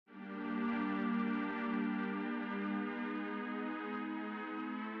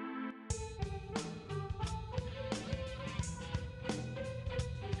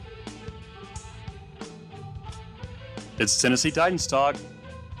It's Tennessee Titans Talk.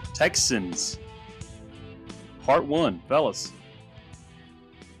 Texans. Part 1, fellas.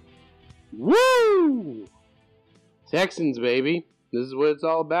 Woo! Texans, baby. This is what it's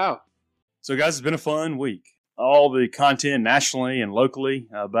all about. So, guys, it's been a fun week. All the content nationally and locally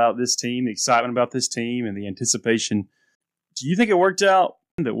about this team, the excitement about this team, and the anticipation. Do you think it worked out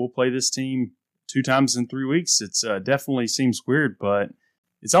that we'll play this team 2 times in 3 weeks? It's definitely seems weird, but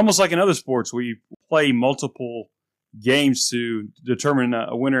it's almost like in other sports. We play multiple games to determine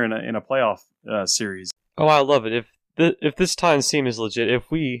a winner in a playoff series. Oh, I love it. If this Titans team is legit,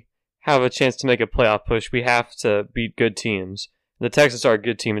 if we have a chance to make a playoff push, we have to beat good teams. The Texans are a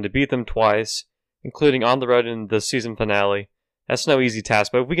good team, and to beat them twice, including on the road in the season finale, that's no easy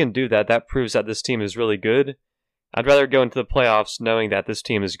task. But if we can do that, that proves that this team is really good. I'd rather go into the playoffs knowing that this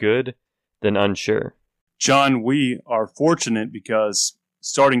team is good than unsure. John, we are fortunate because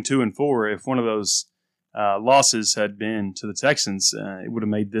starting 2 and 4, if one of those losses had been to the Texans, it would have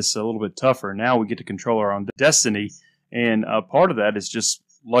made this a little bit tougher. Now we get to control our own destiny, and part of that is just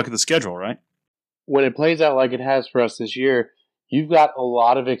luck of the schedule, right? When it plays out like it has for us this year, you've got a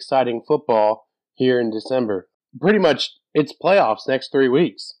lot of exciting football here in December. Pretty much it's playoffs next 3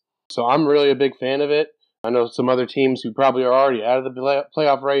 weeks. So I'm really a big fan of it. I know some other teams who probably are already out of the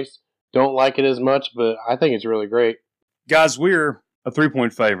playoff race don't like it as much, but I think it's really great. Guys, we're a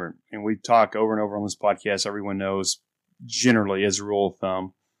 3-point favorite, and we talk over and over on this podcast. Everyone knows, generally, as a rule of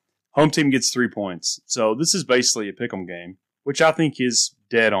thumb, home team gets 3 points. So this is basically a pick'em game, which I think is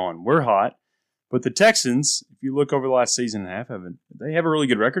dead on. We're hot, but the Texans, if you look over the last season and a half, they have a really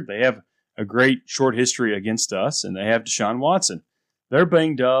good record. They have a great short history against us, and they have Deshaun Watson. They're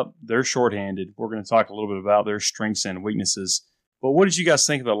banged up. They're shorthanded. We're going to talk a little bit about their strengths and weaknesses. But what did you guys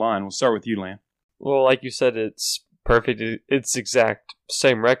think of the line? We'll start with you, Lan. Well, like you said, it's perfect. It's exact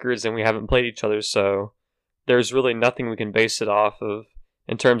same records, and we haven't played each other, so there's really nothing we can base it off of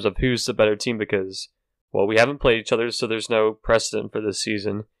in terms of who's the better team because, well, we haven't played each other, so there's no precedent for this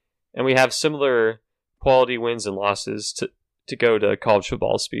season. And we have similar quality wins and losses to go to college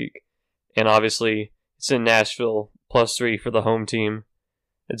football speak. And obviously, it's in Nashville, +3 for the home team.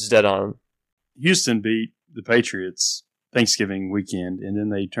 It's dead on. Houston beat the Patriots Thanksgiving weekend, and then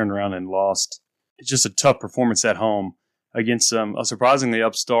they turned around and lost. It's just a tough performance at home against a surprisingly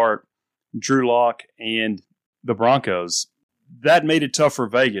upstart Drew Lock and the Broncos. That made it tough for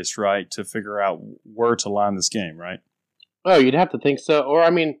Vegas, right, to figure out where to line this game, right? Oh, you'd have to think so. Or,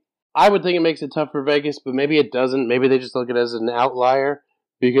 I would think it makes it tough for Vegas, but maybe it doesn't. Maybe they just look at it as an outlier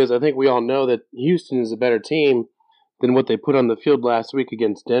because I think we all know that Houston is a better team than what they put on the field last week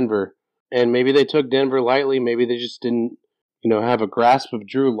against Denver. And maybe they took Denver lightly. Maybe they just didn't, have a grasp of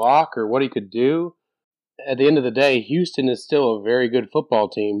Drew Lock or what he could do. At the end of the day, Houston is still a very good football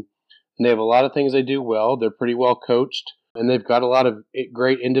team, and they have a lot of things they do well. They're pretty well coached, and they've got a lot of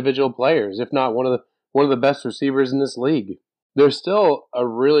great individual players, if not one of the best receivers in this league. They're still a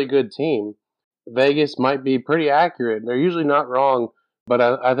really good team. Vegas might be pretty accurate. They're usually not wrong, but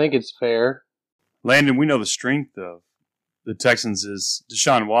I think it's fair. Landon, we know the strength of the Texans is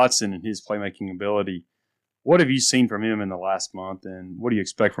Deshaun Watson and his playmaking ability. What have you seen from him in the last month, and what do you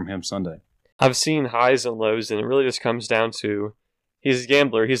expect from him Sunday? I've seen highs and lows, and it really just comes down to he's a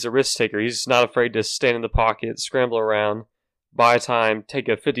gambler, he's a risk taker, he's not afraid to stand in the pocket, scramble around, buy time, take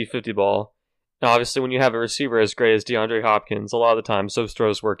a 50-50 ball. Now, obviously, when you have a receiver as great as DeAndre Hopkins, a lot of the time those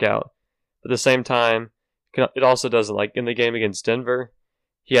throws work out. But at the same time, it also doesn't. Like in the game against Denver,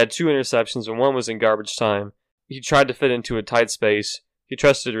 he had 2 interceptions, and one was in garbage time. He tried to fit into a tight space. He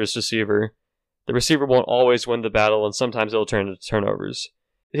trusted his receiver. The receiver won't always win the battle, and sometimes it'll turn into turnovers.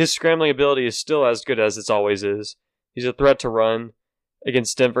 His scrambling ability is still as good as it always is. He's a threat to run.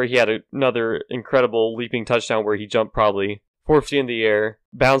 Against Denver, he had another incredible leaping touchdown where he jumped probably 4 feet in the air,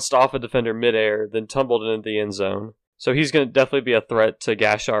 bounced off a defender midair, then tumbled into the end zone. So he's going to definitely be a threat to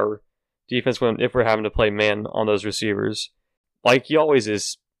gash our defense if we're having to play man on those receivers. Like he always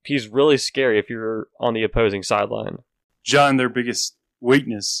is, he's really scary if you're on the opposing sideline. John, their biggest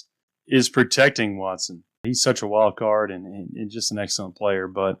weakness is protecting Watson. He's such a wild card and just an excellent player,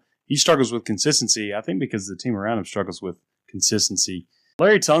 but he struggles with consistency, I think because the team around him struggles with consistency.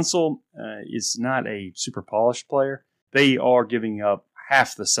 Larry Tunsil is not a super polished player. They are giving up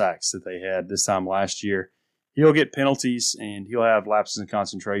half the sacks that they had this time last year. He'll get penalties, and he'll have lapses in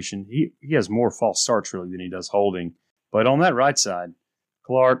concentration. He has more false starts, really, than he does holding. But on that right side,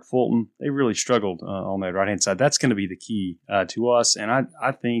 Clark, Fulton, they really struggled on that right-hand side. That's going to be the key to us. And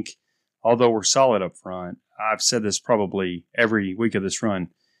I think, although we're solid up front, I've said this probably every week of this run,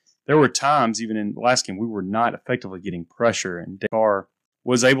 there were times, even in the last game, we were not effectively getting pressure. And Carr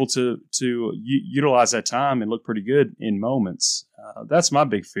was able to utilize that time and look pretty good in moments. That's my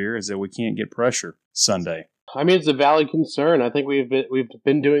big fear, is that we can't get pressure Sunday. I mean, it's a valid concern. I think we've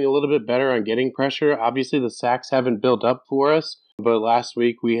been doing a little bit better on getting pressure. Obviously, the sacks haven't built up for us, but last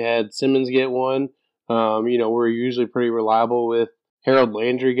week we had Simmons get one. We're usually pretty reliable with Harold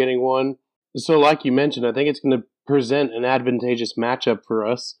Landry getting one. So like you mentioned, I think it's going to present an advantageous matchup for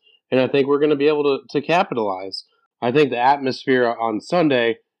us, and I think we're going to be able to capitalize. I think the atmosphere on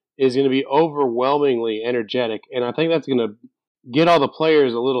Sunday is going to be overwhelmingly energetic, and I think that's going to get all the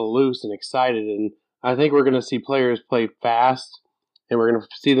players a little loose and excited, and I think we're going to see players play fast, and we're going to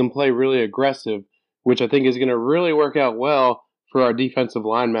see them play really aggressive, which I think is going to really work out well for our defensive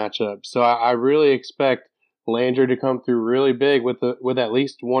line matchup. So I really expect Landry to come through really big with at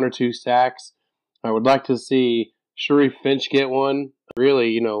least 1 or 2 sacks. I would like to see Sharif Finch get one.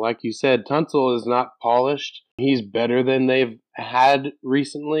 Really, like you said, Tunsil is not polished. He's better than they've had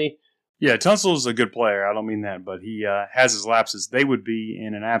recently. Yeah, Tunsil is a good player. I don't mean that, but he has his lapses. They would be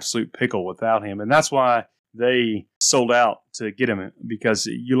in an absolute pickle without him, and that's why they sold out to get him, because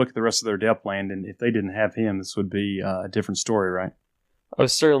you look at the rest of their depth land, and if they didn't have him, this would be a different story, right? Oh,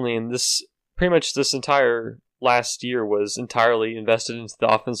 certainly. And pretty much this entire last year was entirely invested into the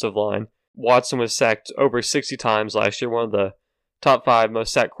offensive line. Watson was sacked over 60 times last year, one of the top 5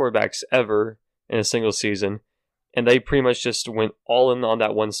 most sacked quarterbacks ever in a single season. And they pretty much just went all in on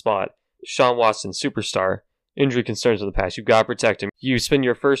that one spot. Sean Watson, superstar, injury concerns in the past. You've got to protect him. You spend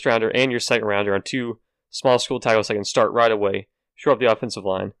your first rounder and your second rounder on 2 small school tackles that can start right away, shore up the offensive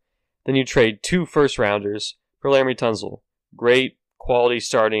line. Then you trade 2 first rounders for Laremy Tunsil. Great quality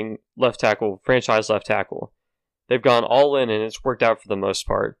starting left tackle, franchise left tackle. They've gone all in, and it's worked out for the most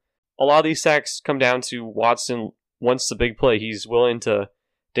part. A lot of these sacks come down to Watson wants the big play. He's willing to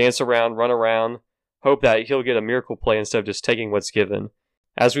dance around, run around, hope that he'll get a miracle play instead of just taking what's given.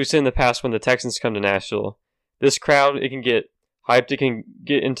 As we've seen in the past when the Texans come to Nashville, this crowd, it can get hyped, it can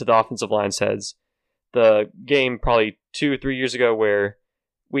get into the offensive line's heads. The game probably 2 or 3 years ago where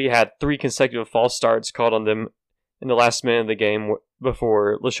we had 3 consecutive false starts called on them in the last minute of the game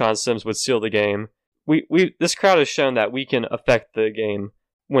before LaShawn Sims would seal the game. This crowd has shown that we can affect the game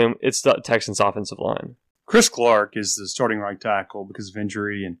when it's the Texans' offensive line. Chris Clark is the starting right tackle because of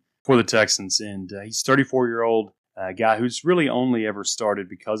injury and for the Texans, and he's a 34-year-old guy who's really only ever started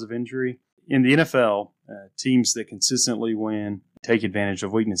because of injury. In the NFL, teams that consistently win take advantage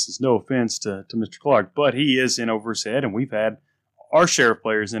of weaknesses. No offense to Mr. Clark, but he is in over his head, and we've had our share of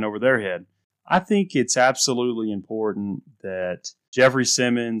players in over their head. I think it's absolutely important that Jeffrey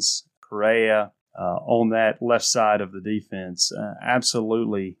Simmons, Correa, on that left side of the defense,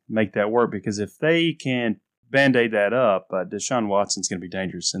 absolutely make that work, because if they can Band-Aid that up, Deshaun Watson's going to be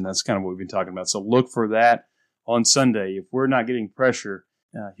dangerous, and that's kind of what we've been talking about. So look for that on Sunday. If we're not getting pressure,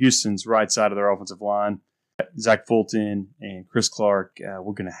 Houston's right side of their offensive line, Zach Fulton and Chris Clark,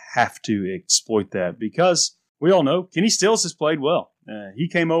 we're going to have to exploit that, because we all know Kenny Stills has played well. He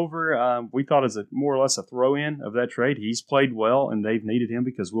came over, we thought, as more or less a throw-in of that trade. He's played well, and they've needed him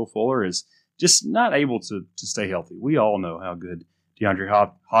because Will Fuller is just not able to stay healthy. We all know how good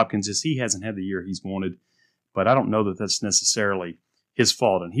DeAndre Hopkins is. He hasn't had the year he's wanted, but I don't know that that's necessarily his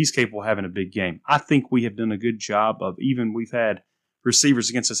fault, and he's capable of having a big game. I think we have done a good job of, even we've had receivers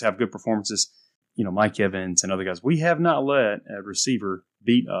against us have good performances, Mike Evans and other guys. We have not let a receiver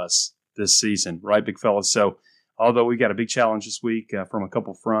beat us this season, right, big fellas? So although we got a big challenge this week from a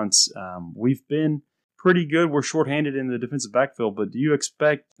couple fronts, we've been pretty good. We're shorthanded in the defensive backfield, but do you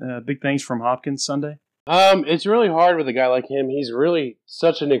expect big things from Hopkins Sunday? It's really hard with a guy like him. He's really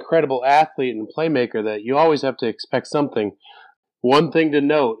such an incredible athlete and playmaker that you always have to expect something. One thing to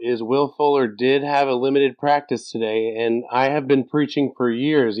note is Will Fuller did have a limited practice today, and I have been preaching for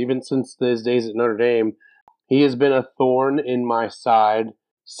years, even since his days at Notre Dame. He has been a thorn in my side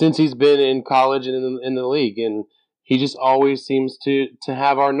since he's been in college and in the league, and he just always seems to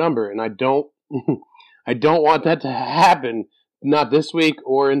have our number, and I don't I don't want that to happen, not this week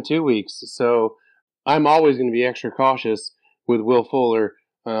or in 2 weeks. So I'm always going to be extra cautious with Will Fuller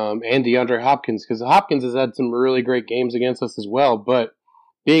and DeAndre Hopkins, because Hopkins has had some really great games against us as well. But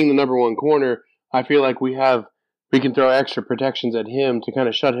being the number one corner, I feel like we can throw extra protections at him to kind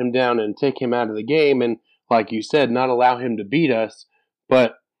of shut him down and take him out of the game, and like you said, not allow him to beat us.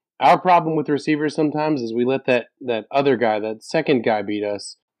 But our problem with receivers sometimes is we let that other guy, that second guy, beat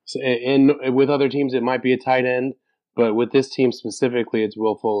us. And with other teams, it might be a tight end, but with this team specifically, it's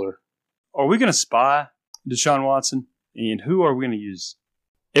Will Fuller. Are we going to spy Deshaun Watson, and who are we going to use?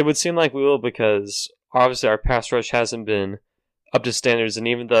 It would seem like we will, because obviously our pass rush hasn't been up to standards, and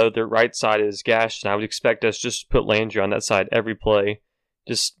even though the right side is gashed, and I would expect us just to put Landry on that side every play,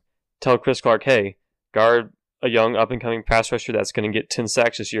 Just tell Chris Clark, hey, guard a young up-and-coming pass rusher that's going to get 10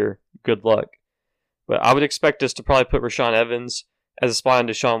 sacks this year. Good luck. But I would expect us to probably put Rashaan Evans as a spy on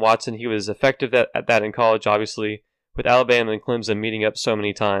Deshaun Watson. He was effective at that in college, obviously, with Alabama and Clemson meeting up so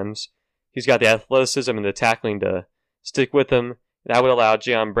many times. He's got the athleticism and the tackling to stick with him. And that would allow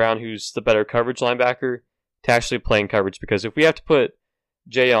Jayon Brown, who's the better coverage linebacker, to actually play in coverage. Because if we have to put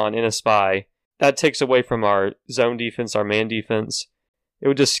Jayon in a spy, that takes away from our zone defense, our man defense. It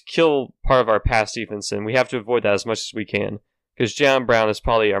would just kill part of our pass defense, and we have to avoid that as much as we can. Because Jayon Brown is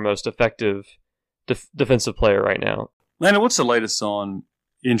probably our most effective defensive player right now. Landon, what's the latest on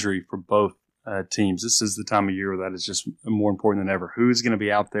injury for both teams? This is the time of year where that is just more important than ever. Who's going to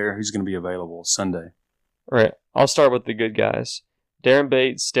be out there? Who's going to be available Sunday? All right, I'll start with the good guys. Darren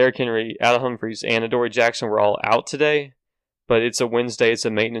Bates, Derrick Henry, Adam Humphries, and Adoree Jackson were all out today, but it's a Wednesday, it's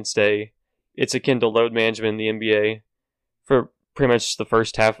a maintenance day. It's akin to load management in the NBA. For pretty much the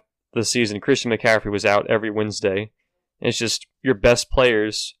first half of the season, Christian McCaffrey was out every Wednesday. And it's just your best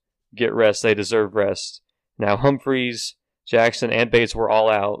players get rest. They deserve rest. Now, Humphries, Jackson, and Bates were all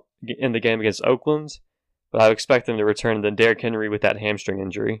out in the game against Oakland, but I expect them to return. Then Derrick Henry with that hamstring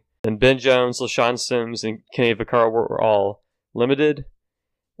injury. And Ben Jones, LaShawn Sims, and Kenny Vaccaro were all limited.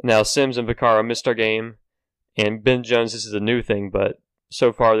 Now, Sims and Vaccaro missed our game, and Ben Jones, this is a new thing, but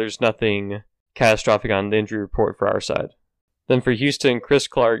so far there's nothing catastrophic on the injury report for our side. Then for Houston, Chris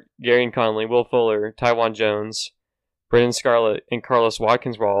Clark, Gary Conley, Will Fuller, Tywan Jones, Brendan Scarlett, and Carlos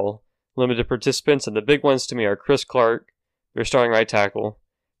Watkins were all limited participants, and the big ones to me are Chris Clark, their starting right tackle,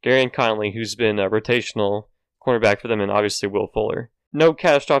 Gary Conley, who's been a rotational cornerback for them, and obviously Will Fuller. No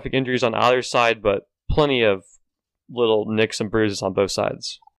catastrophic injuries on either side, but plenty of little nicks and bruises on both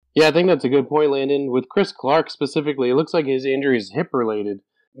sides. Yeah, I think that's a good point, Landon. With Chris Clark specifically, it looks like his injury is hip-related.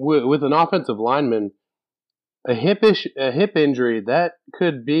 With an offensive lineman, a hip injury, that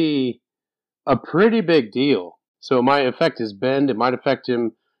could be a pretty big deal. So it might affect his bend. It might affect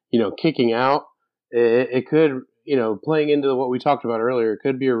him, kicking out. It could, playing into what we talked about earlier, it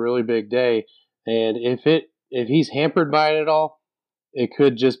could be a really big day. And if he's hampered by it at all, it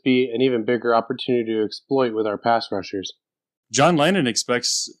could just be an even bigger opportunity to exploit with our pass rushers. John Landon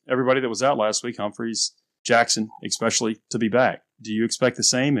expects everybody that was out last week, Humphries, Jackson especially, to be back. Do you expect the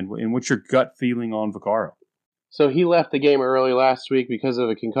same? And what's your gut feeling on Vaccaro? So he left the game early last week because of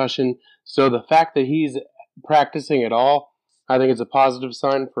a concussion. So the fact that he's practicing at all, I think it's a positive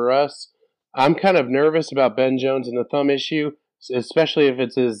sign for us. I'm kind of nervous about Ben Jones and the thumb issue, especially if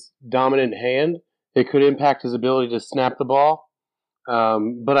it's his dominant hand. It could impact his ability to snap the ball.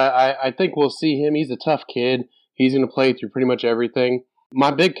 But I think we'll see him. He's a tough kid. He's going to play through pretty much everything. My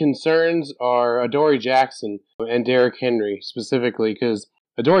big concerns are Adoree Jackson and Derrick Henry specifically, because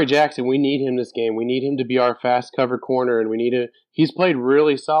Adoree Jackson, we need him this game. We need him to be our fast cover corner, and he's played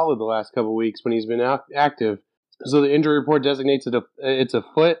really solid the last couple of weeks when he's been active. So the injury report designates it's a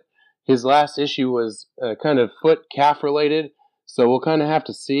foot. His last issue was kind of foot calf related, so we'll kind of have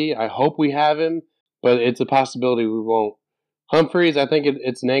to see. I hope we have him, but it's a possibility we won't. Humphries, I think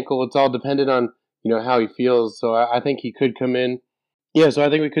it's an ankle. It's all dependent on how he feels. So I think he could come in. Yeah, so I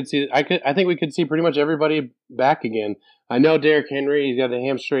think we could see. I think we could see pretty much everybody back again. I know Derrick Henry, he's got a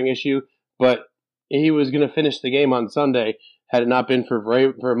hamstring issue, but he was going to finish the game on Sunday had it not been for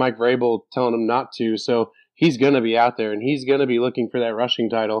Mike Vrabel telling him not to. So he's going to be out there, and he's going to be looking for that rushing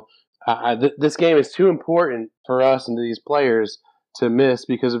title. This game is too important for us and these players to miss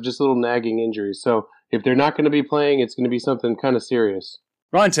because of just little nagging injuries. So if they're not going to be playing, it's going to be something kind of serious.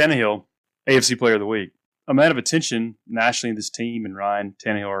 Ryan Tannehill, AFC Player of the Week. A man of attention nationally, this team and Ryan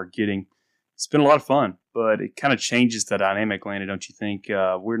Tannehill are getting. It's been a lot of fun, but it kind of changes the dynamic, Landon, don't you think?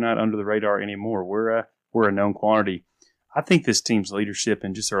 We're not under the radar anymore. We're a known quantity. I think this team's leadership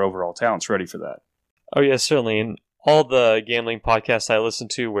and just their overall talent's ready for that. Oh, yes, certainly. And all the gambling podcasts I listen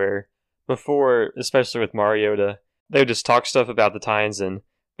to where before, especially with Mariota, they would just talk stuff about the Titans and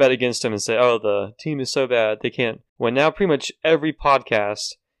bet against them and say, oh, the team is so bad, they can't. When now pretty much every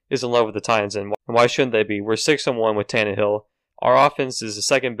podcast is in love with the Titans, and why shouldn't they be? We're 6-1 with Tannehill. Our offense is the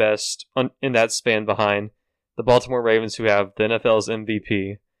second best in that span behind the Baltimore Ravens, who have the NFL's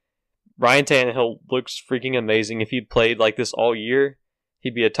MVP. Ryan Tannehill looks freaking amazing. If he'd played like this all year,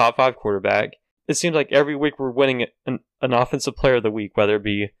 he'd be a top 5 quarterback. It seems like every week we're winning an offensive player of the week, whether it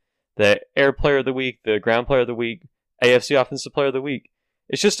be the air player of the week, the ground player of the week, AFC offensive player of the week.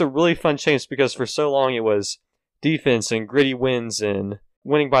 It's just a really fun change because for so long it was defense and gritty wins and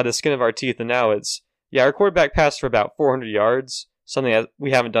winning by the skin of our teeth, and now it's, our quarterback passed for about 400 yards, something that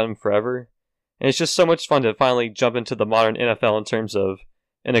we haven't done in forever. And it's just so much fun to finally jump into the modern NFL in terms of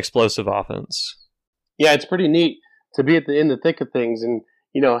an explosive offense. Yeah, it's pretty neat to be in the thick of things, and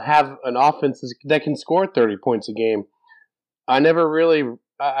have an offense that can score 30 points a game.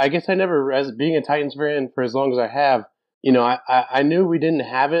 I guess I never, as being a Titans fan for as long as I have, I knew we didn't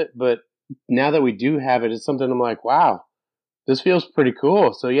have it, but now that we do have it, it's something I'm like, wow, this feels pretty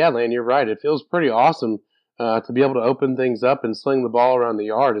cool. So yeah, Lane, you're right. It feels pretty awesome to be able to open things up and sling the ball around the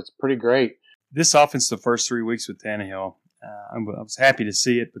yard. It's pretty great. This offense, the first 3 weeks with Tannehill, I was happy to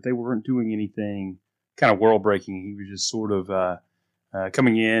see it, but they weren't doing anything kind of world-breaking. He was just sort of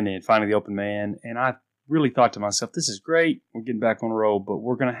coming in and finding the open man. And I really thought to myself, this is great. We're getting back on the road, but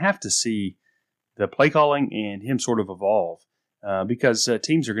we're going to have to see the play calling and him sort of evolve because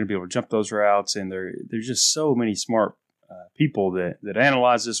teams are going to be able to jump those routes, and there's just so many smart people that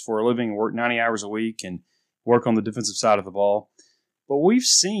analyze this for a living, work 90 hours a week, and work on the defensive side of the ball. But we've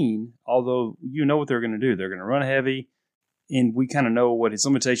seen, although you know what they're going to do, they're going to run heavy, and we kind of know what his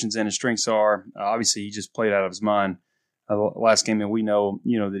limitations and his strengths are. Obviously, he just played out of his mind last game, and we know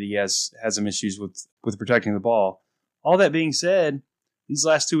that he has some issues with protecting the ball. All that being said, these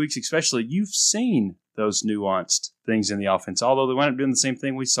last 2 weeks especially, you've seen those nuanced things in the offense. Although they wound up doing the same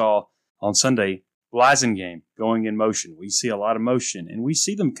thing we saw on Sunday, Blasingame going in motion. We see a lot of motion, and we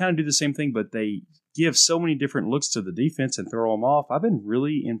see them kind of do the same thing, but they give so many different looks to the defense and throw them off. I've been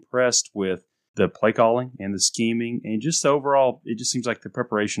really impressed with the play calling and the scheming, and just overall, it just seems like the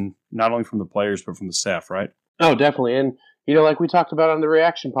preparation, not only from the players, but from the staff, right? Oh, definitely. And, like we talked about on the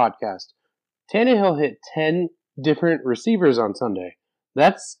Reaction podcast, Tannehill hit 10 different receivers on Sunday.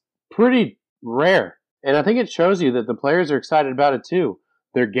 That's pretty rare. And I think it shows you that the players are excited about it too.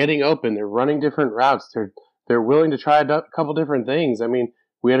 They're getting open. They're running different routes. They're willing to try a couple different things. I mean,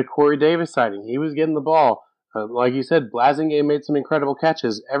 we had a Corey Davis sighting. He was getting the ball. Like you said, Blasingame made some incredible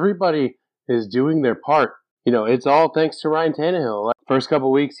catches. Everybody is doing their part. It's all thanks to Ryan Tannehill. First couple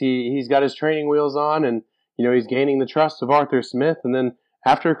of weeks, he's got his training wheels on, and he's gaining the trust of Arthur Smith. And then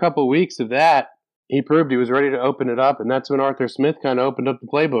after a couple of weeks of that, he proved he was ready to open it up, and that's when Arthur Smith kind of opened up the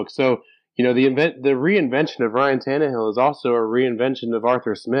playbook. So, the reinvention of Ryan Tannehill is also a reinvention of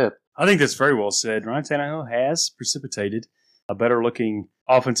Arthur Smith. I think that's very well said. Ryan Tannehill has precipitated a better-looking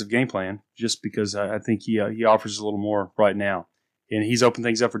offensive game plan just because I think he offers a little more right now. And he's opened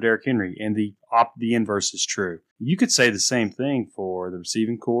things up for Derrick Henry, and the inverse is true. You could say the same thing for the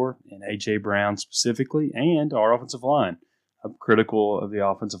receiving core and A.J. Brown specifically and our offensive line. I'm critical of the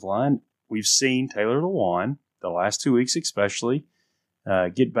offensive line. We've seen Taylor Lewan, the last 2 weeks especially,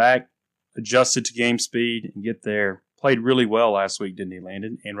 get back, adjusted to game speed, and get there. Played really well last week, didn't he,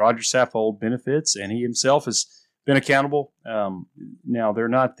 Landon? And Roger Saffold benefits, and he himself has been accountable. Now, they're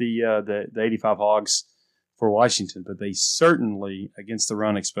not the 85 Hogs for Washington, but they certainly, against the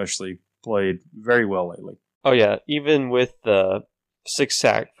run especially, played very well lately. Oh, yeah. Even with the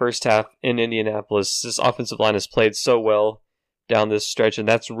 6-sack first half in Indianapolis, this offensive line has played so well down this stretch, and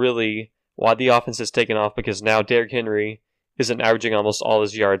that's really why the offense has taken off, because now Derrick Henry isn't averaging almost all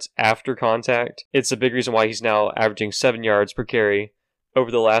his yards after contact. It's a big reason why he's now averaging 7 yards per carry over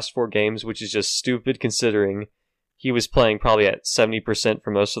the last 4 games, which is just stupid considering he was playing probably at 70%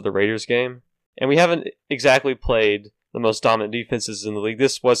 for most of the Raiders game. And we haven't exactly played the most dominant defenses in the league.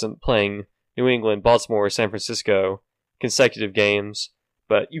 This wasn't playing New England, Baltimore, or San Francisco consecutive games,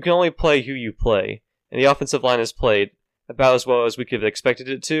 but you can only play who you play. And the offensive line has played about as well as we could have expected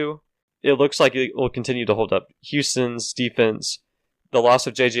it to. It looks like it will continue to hold up. Houston's defense, the loss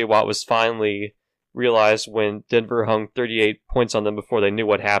of J.J. Watt was finally realized when Denver hung 38 points on them before they knew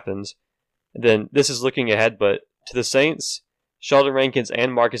what happened. And then this is looking ahead, but to the Saints, Sheldon Rankins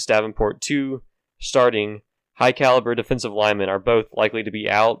and Marcus Davenport, 2 starting high-caliber defensive linemen, are both likely to be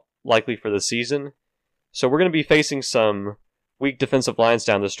out, likely for the season. So we're going to be facing some weak defensive lines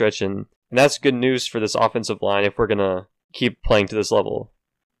down the stretch, and that's good news for this offensive line if we're going to keep playing to this level.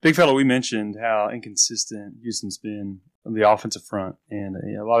 Big fellow, we mentioned how inconsistent Houston's been on the offensive front, and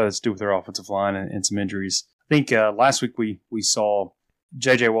a lot of that's to do with their offensive line and some injuries. I think last week we saw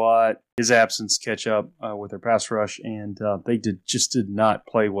J.J. Watt, his absence, catch up with their pass rush, and they did not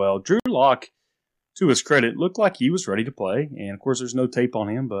play well. Drew Lock, to his credit, looked like he was ready to play, and of course there's no tape on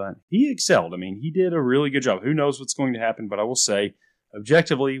him, but he excelled. I mean, he did a really good job. Who knows what's going to happen, but I will say,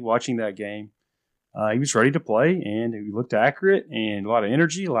 objectively, watching that game, he was ready to play, and he looked accurate, and a lot of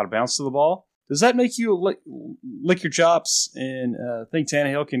energy, a lot of bounce to the ball. Does that make you lick your chops and think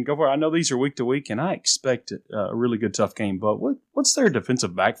Tannehill can go for it? I know these are week to week, and I expect a really good, tough game. But what's their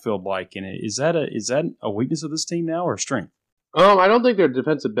defensive backfield like? And is that a weakness of this team now or a strength? I don't think their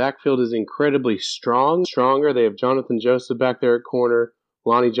defensive backfield is incredibly stronger. They have Jonathan Joseph back there at corner,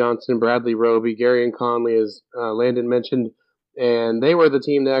 Lonnie Johnson, Bradley Roby, Gary and Conley, as Landon mentioned. And they were the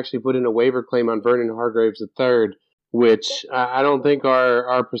team that actually put in a waiver claim on Vernon Hargraves III. which I don't think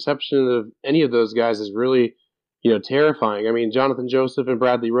our perception of any of those guys is really, terrifying. I mean, Jonathan Joseph and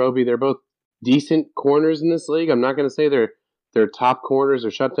Bradley Roby, they're both decent corners in this league. I'm not going to say they're top corners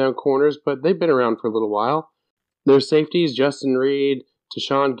or shutdown corners, but they've been around for a little while. Their safeties, Justin Reed,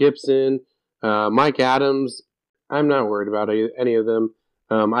 Tashawn Gibson, Mike Adams, I'm not worried about any of them.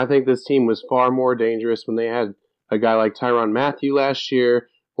 I think this team was far more dangerous when they had a guy like Tyrann Mathieu last year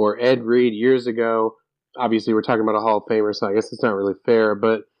or Ed Reed years ago. Obviously, we're talking about a Hall of Famer, so I guess it's not really fair.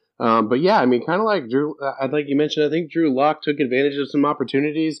 But yeah, I mean, kind of like Drew, like you mentioned, I think Drew Lock took advantage of some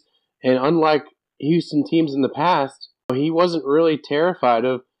opportunities. And unlike Houston teams in the past, he wasn't really terrified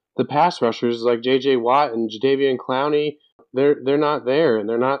of the pass rushers like J.J. Watt and Jadeveon Clowney. They're not there, and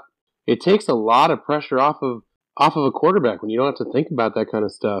they're not. It takes a lot of pressure off of a quarterback when you don't have to think about that kind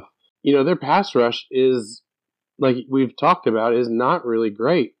of stuff. Their pass rush is, like we've talked about, is not really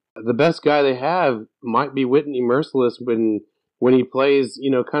great. The best guy they have might be Whitney Merciless when he plays,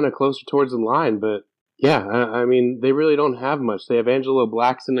 kind of closer towards the line. But yeah, I mean, they really don't have much. They have Angelo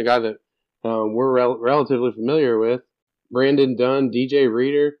Blackson, a guy that we're relatively familiar with, Brandon Dunn, DJ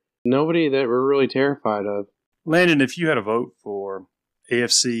Reader, nobody that we're really terrified of. Landon, if you had a vote for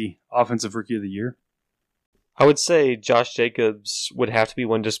AFC Offensive Rookie of the Year? I would say Josh Jacobs would have to be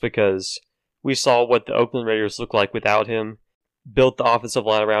one just because we saw what the Oakland Raiders look like without him, built the offensive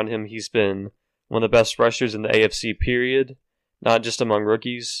line around him. He's been one of the best rushers in the AFC, period, not just among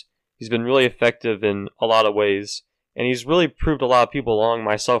rookies. He's been really effective in a lot of ways, and he's really proved a lot of people wrong,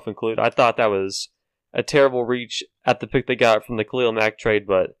 myself included. I thought that was a terrible reach at the pick they got from the Khalil Mack trade,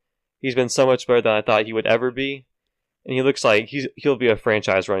 but he's been so much better than I thought he would ever be, and he looks like he'll be a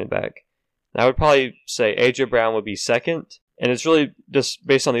franchise running back. I would probably say A.J. Brown would be second, and it's really just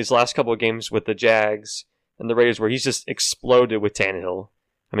based on these last couple of games with the Jags and the Raiders where he's just exploded with Tannehill.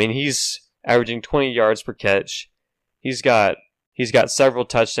 I mean, he's averaging 20 yards per catch. He's got several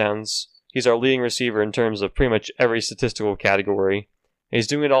touchdowns. He's our leading receiver in terms of pretty much every statistical category. And he's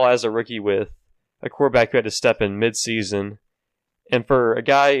doing it all as a rookie with a quarterback who had to step in mid-season. And for a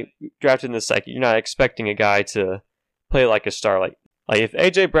guy drafted in the second, you're not expecting a guy to play like a star. Like if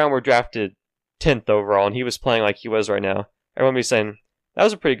A.J. Brown were drafted 10th overall and he was playing like he was right now, everyone would be saying, that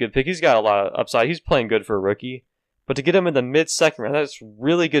was a pretty good pick. He's got a lot of upside. He's playing good for a rookie. But to get him in the mid-second round, that's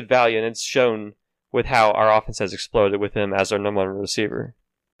really good value, and it's shown with how our offense has exploded with him as our number one receiver.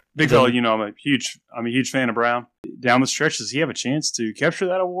 Big fella, I'm a huge fan of Brown. Down the stretch, does he have a chance to capture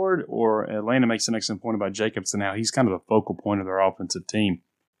that award? Or Atlanta makes an excellent point about Jacobs and how he's kind of the focal point of their offensive team.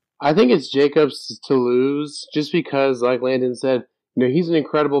 I think it's Jacobs to lose just because, like Landon said, he's an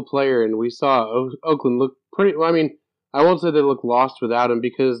incredible player, and we saw Oakland look pretty. Well, I mean, I won't say they look lost without him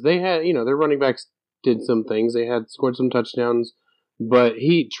because they had, their running backs did some things. They had scored some touchdowns, but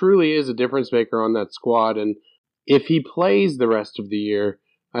he truly is a difference maker on that squad. And if he plays the rest of the year,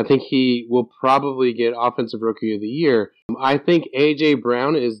 I think he will probably get Offensive Rookie of the Year. I think A.J.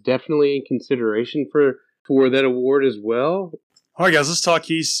 Brown is definitely in consideration for that award as well. All right, guys, let's talk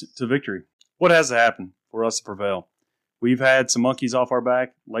keys to victory. What has to happen for us to prevail? We've had some monkeys off our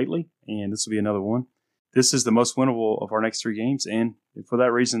back lately, and this will be another one. This is the most winnable of our next 3 games, and for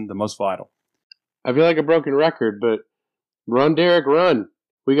that reason, the most vital. I feel like a broken record, but run, Derek, run.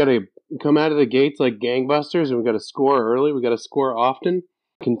 We got to come out of the gates like gangbusters, and we got to score early. We got to score often,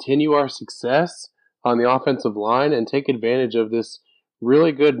 continue our success on the offensive line, and take advantage of this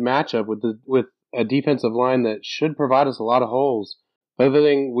really good matchup with a defensive line that should provide us a lot of holes. The other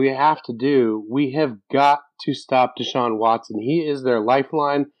thing we have to do, we have got to stop Deshaun Watson. He is their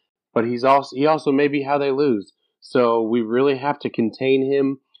lifeline, but he also may be how they lose. So we really have to contain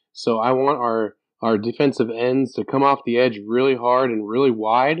him. So I want our defensive ends to come off the edge really hard and really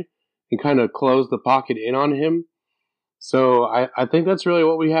wide and kind of close the pocket in on him. So I think that's really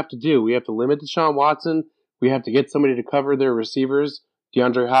what we have to do. We have to limit Deshaun Watson. We have to get somebody to cover their receivers,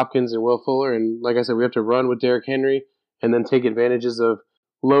 DeAndre Hopkins and Will Fuller. And like I said, we have to run with Derrick Henry and then take advantages of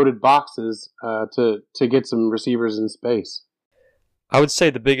loaded boxes to get some receivers in space. I would say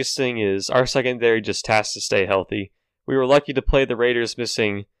the biggest thing is our secondary just has to stay healthy. We were lucky to play the Raiders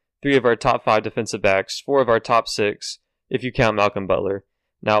missing 3 of our top 5 defensive backs, 4 of our top 6, if you count Malcolm Butler.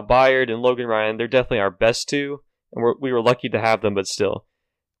 Now, Byard and Logan Ryan, they're definitely our best 2, and we were lucky to have them, but still.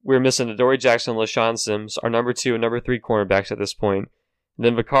 We were missing Adoree Jackson and LaShawn Sims, our number 2 and number 3 cornerbacks at this point. And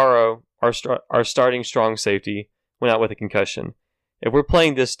then Vaccaro, our starting strong safety, went out with a concussion. If we're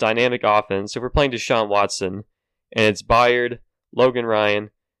playing this dynamic offense, if we're playing Deshaun Watson, and it's Byard, Logan Ryan,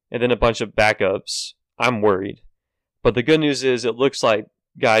 and then a bunch of backups, I'm worried. But the good news is it looks like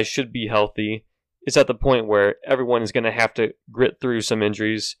guys should be healthy. It's at the point where everyone is going to have to grit through some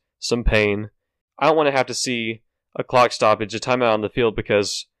injuries, some pain. I don't want to have to see a clock stoppage, a timeout on the field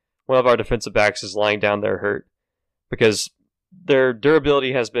because one of our defensive backs is lying down there hurt. Because their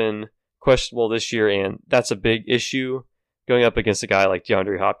durability has been questionable this year, and that's a big issue going up against a guy like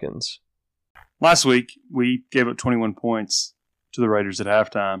DeAndre Hopkins. Last week, we gave up 21 points to the Raiders at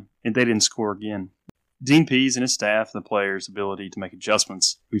halftime, and they didn't score again. Dean Pease and his staff and the players' ability to make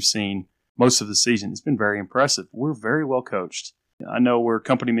adjustments we've seen most of the season has been very impressive. We're very well coached. I know we're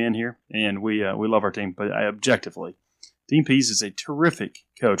company men here, and we love our team, but objectively, Dean Pease is a terrific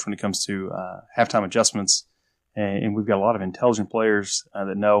coach when it comes to halftime adjustments, and we've got a lot of intelligent players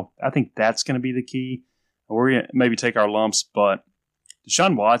that know. I think that's going to be the key. We're going to maybe take our lumps, but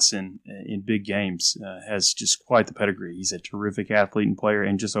Deshaun Watson in big games has just quite the pedigree. He's a terrific athlete and player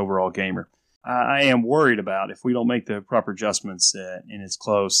and just overall gamer. I am worried about if we don't make the proper adjustments and it's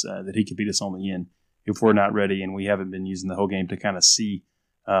close, that he could beat us on the end if we're not ready and we haven't been using the whole game to kind of see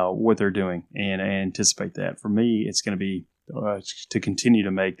what they're doing and anticipate that. For me, it's going to be to continue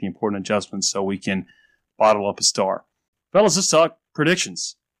to make the important adjustments so we can bottle up a star. Fellas, let's talk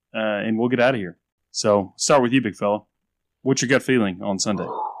predictions, and we'll get out of here. So start with you, big fella. What's your gut feeling on Sunday?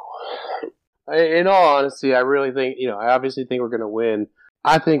 In all honesty, I really think, I obviously think we're going to win.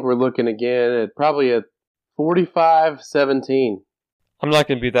 I think we're looking again at probably a 45-17. I'm not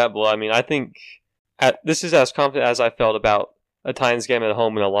going to be that blow. I mean, I think this is as confident as I felt about a Titans game at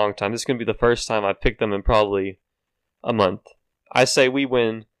home in a long time. This is going to be the first time I picked them in probably a month. I say we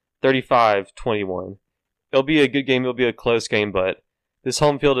win 35-21. It'll be a good game. It'll be a close game, but this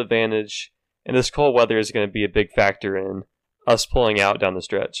home field advantage and this cold weather is going to be a big factor in us pulling out down the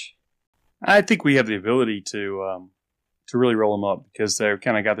stretch. I think we have the ability to really roll them up because they've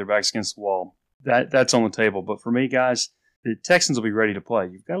kind of got their backs against the wall. That's on the table. But for me, guys, the Texans will be ready to play.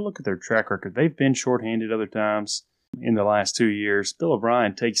 You've got to look at their track record. They've been shorthanded other times in the last 2 years. Bill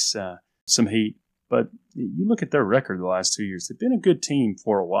O'Brien takes some heat, but you look at their record the last 2 years. They've been a good team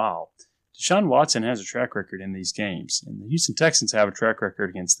for a while. Deshaun Watson has a track record in these games, and the Houston Texans have a track record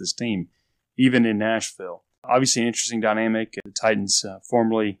against this team, even in Nashville. Obviously, an interesting dynamic. The Titans,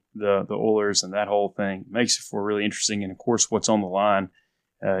 formerly the Oilers, and that whole thing makes it for really interesting. And, of course, what's on the line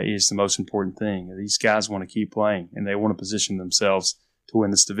is the most important thing. These guys want to keep playing, and they want to position themselves to win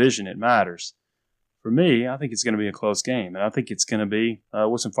this division. It matters. For me, I think it's going to be a close game, and I think it's going to be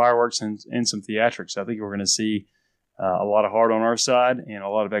with some fireworks and some theatrics. I think we're going to see a lot of heart on our side and a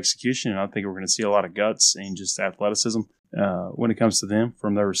lot of execution, and I think we're going to see a lot of guts and just athleticism when it comes to them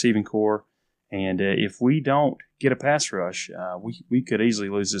from their receiving core. And if we don't get a pass rush, we could easily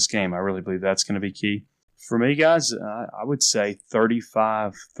lose this game. I really believe that's going to be key. For me, guys, I would say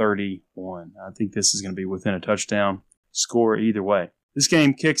 35-31. I think this is going to be within a touchdown score either way. This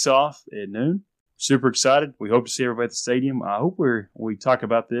game kicks off at noon. Super excited. We hope to see everybody at the stadium. I hope we talk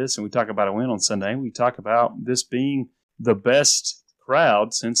about this and we talk about a win on Sunday. We talk about this being the best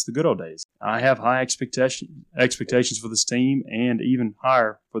crowd since the good old days. I have high expectations for this team and even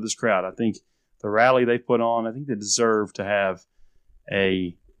higher for this crowd. I think the rally they put on, I think they deserve to have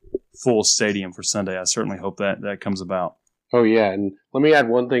a full stadium for Sunday. I certainly hope that comes about. Oh, yeah. And let me add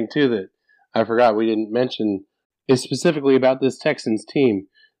one thing, too, that I forgot we didn't mention is specifically about this Texans team.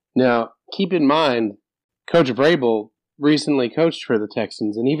 Now, keep in mind, Coach Vrabel recently coached for the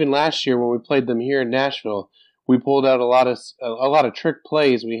Texans, and even last year when we played them here in Nashville, we pulled out a lot of trick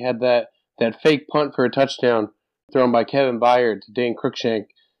plays. We had that fake punt for a touchdown thrown by Kevin Byard to Dane Cruikshank.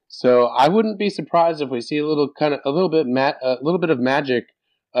 So I wouldn't be surprised if we see a little bit of magic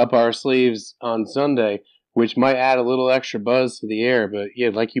up our sleeves on Sunday, which might add a little extra buzz to the air. But yeah,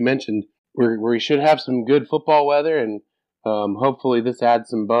 like you mentioned, we should have some good football weather, and hopefully this adds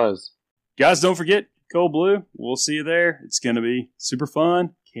some buzz. Guys, don't forget Cold Blue. We'll see you there. It's going to be super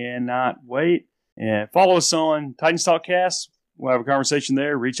fun. Cannot wait. And follow us on Titans Talk Cast. We'll have a conversation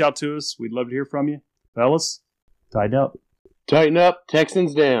there. Reach out to us. We'd love to hear from you. Fellas, tighten up. Tighten up.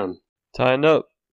 Texans down. Tighten up.